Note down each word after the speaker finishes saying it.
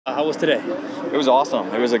How was today? It was awesome.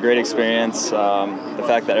 It was a great experience. The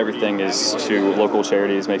fact that everything is to local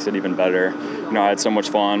charities makes it even better. I had so much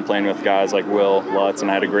fun playing with guys like Will Lutz, and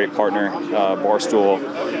I had a great partner, Barstool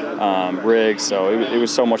Riggs. So it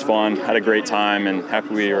was so much fun. Had a great time, and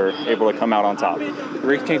happy we were able to come out on top.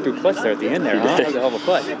 Riggs came through clutch there at the end there, huh? That was a hell of a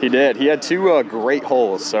play. He did. He had two great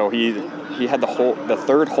holes. So he had the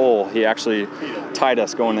third hole. He actually tied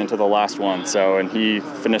us going into the last one. And he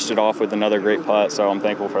finished it off with another great putt. So I'm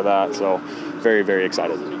thankful for that. So very, very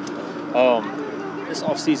excited. This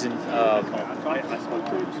offseason,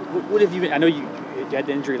 what have you been? I know you had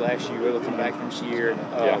the injury last year. You were able to come back this year.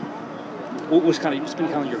 What was what's been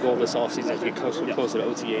kind of your goal this offseason as you get closer to the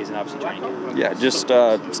OTAs and obviously training camp? Yeah, just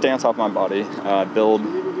stay on top of my body, build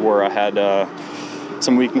where I had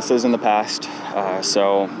some weaknesses in the past.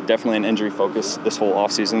 So definitely an injury focus this whole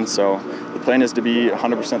offseason. So the plan is to be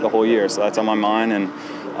 100% the whole year. So that's on my mind, and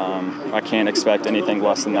I can't expect anything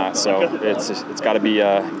less than that. So it's got to be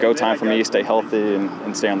go time for me, stay healthy,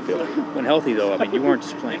 and stay on the field. When healthy, though, I mean, you weren't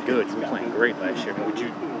just playing good. You were playing great last year. Would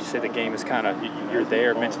you say the game is kind of, you're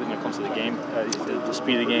there mentally when it comes to the game, the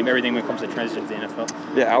speed of the game, everything when it comes to transition to the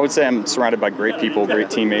NFL? Yeah, I would say I'm surrounded by great people, great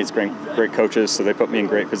teammates, great coaches, so they put me in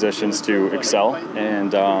great positions to excel.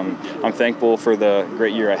 And I'm thankful for the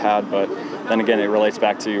great year I had, but then again, it relates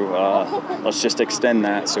back to let's just extend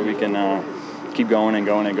that so we can keep going and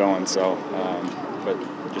going and going. So,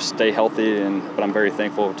 but just stay healthy, but I'm very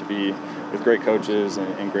thankful to be with great coaches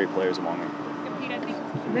and great players among me. Pete, I think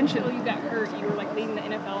eventually you got hurt. You were leading the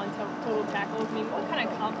NFL in total tackles. I mean, what kind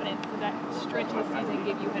of confidence did that stretch of the season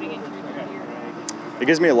give you heading into your third year? It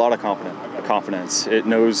gives me a lot of confidence.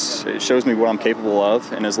 It shows me what I'm capable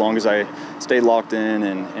of, and as long as I stay locked in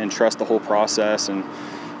and trust the whole process and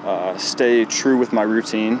stay true with my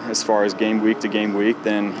routine as far as game week to game week,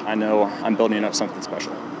 then I know I'm building up something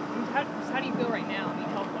special. How do you feel right now,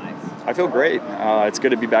 health-wise? I feel great. It's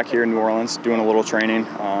good to be back here in New Orleans doing a little training,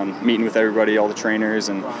 meeting with everybody, all the trainers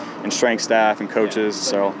and strength staff and coaches.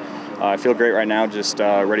 So I feel great right now, just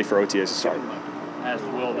ready for OTAs to start. Asked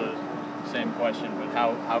Will the same question, but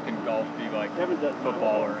how can golf be like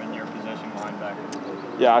football or in your position,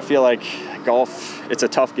 linebacker? Yeah, I feel like golf, it's a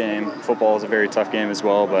tough game. Football is a very tough game as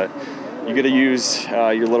well, but you got to use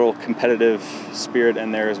your little competitive spirit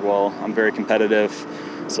in there as well. I'm very competitive,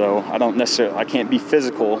 so I can't be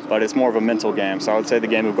physical, but it's more of a mental game. So I would say the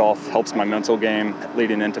game of golf helps my mental game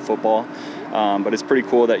leading into football. But it's pretty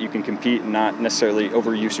cool that you can compete and not necessarily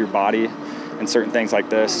overuse your body in certain things like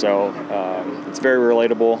this. So it's very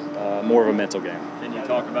relatable, more of a mental game. Can you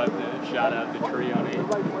talk about the shot out the tree on 8?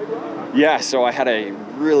 Yeah, so I had a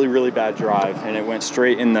really, really bad drive, and it went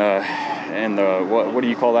straight in the what do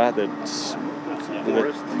you call that?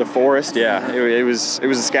 The forest. Yeah, it was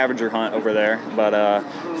a scavenger hunt over there, but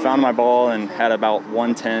found my ball and had about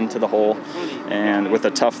 110 to the hole, and with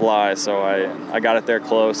a tough lie, so I got it there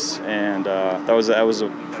close, and that was a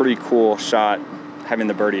pretty cool shot, having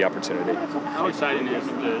the birdie opportunity. How exciting is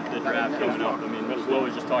the draft coming up? I mean, Will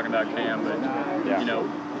was just talking about Cam, but yeah.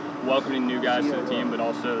 Welcoming new guys to the team, but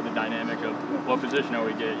also the dynamic of what position are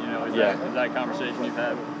we get? Is that a conversation you've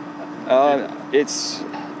had? It's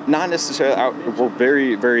not necessarily. We're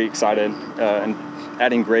very, very excited, and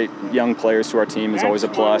adding great young players to our team is always a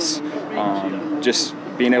plus. Just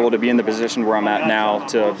being able to be in the position where I'm at now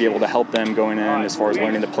to be able to help them going in as far as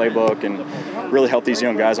learning the playbook and really help these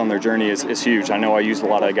young guys on their journey is huge. I know I used a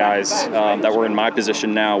lot of guys that were in my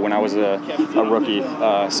position now when I was a rookie.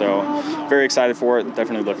 So very excited for it.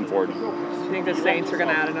 Definitely looking forward. Do you think the Saints are going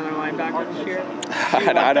to add another linebacker this year?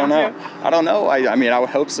 I don't know. I mean, I would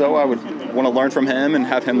hope so. I would want to learn from him and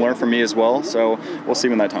have him learn from me as well. So we'll see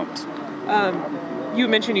when that comes. You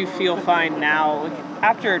mentioned you feel fine now.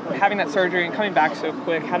 After having that surgery and coming back so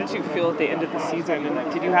quick, how did you feel at the end of the season?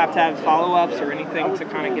 And did you have to have follow-ups or anything to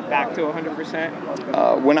kind of get back to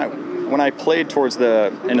 100%? When I played towards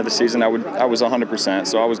the end of the season, I was 100%,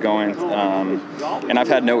 so I was going. And I've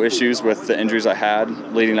had no issues with the injuries I had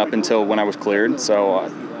leading up until when I was cleared. So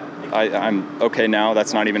I'm okay now.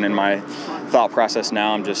 That's not even in my thought process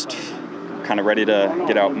now. I'm just kind of ready to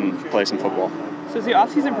get out and play some football. So does the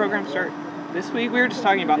off-season program start this week? We were just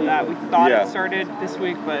talking about that. We thought it started this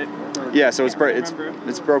week, but yeah. So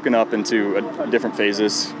it's broken up into different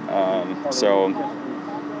phases. So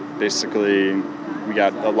basically, we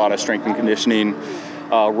got a lot of strength and conditioning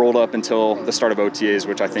rolled up until the start of OTAs,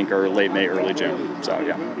 which I think are late May, early June. So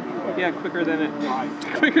yeah. Yeah, quicker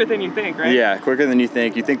than you think, right? Yeah, quicker than you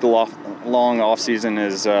think. You think the long off season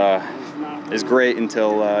is great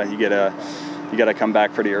until you got to come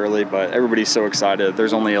back pretty early, but everybody's so excited.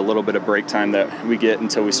 There's only a little bit of break time that we get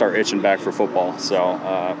until we start itching back for football. So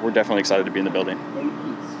we're definitely excited to be in the building.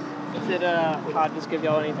 Did Hodges give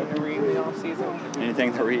y'all anything to read in the offseason?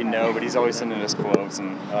 Anything to read? No, but he's always sending us quotes,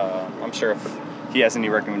 and I'm sure if he has any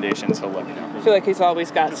recommendations, he'll let me know. I feel like he's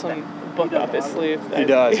always got some book up his sleeve. He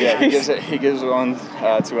does, yeah. He gives one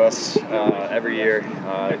to us every year,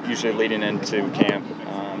 usually leading into camp.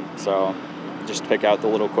 So just pick out the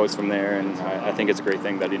little quotes from there, and I think it's a great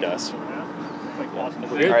thing that he does. Awesome.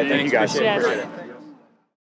 All right, thank you guys. Yes.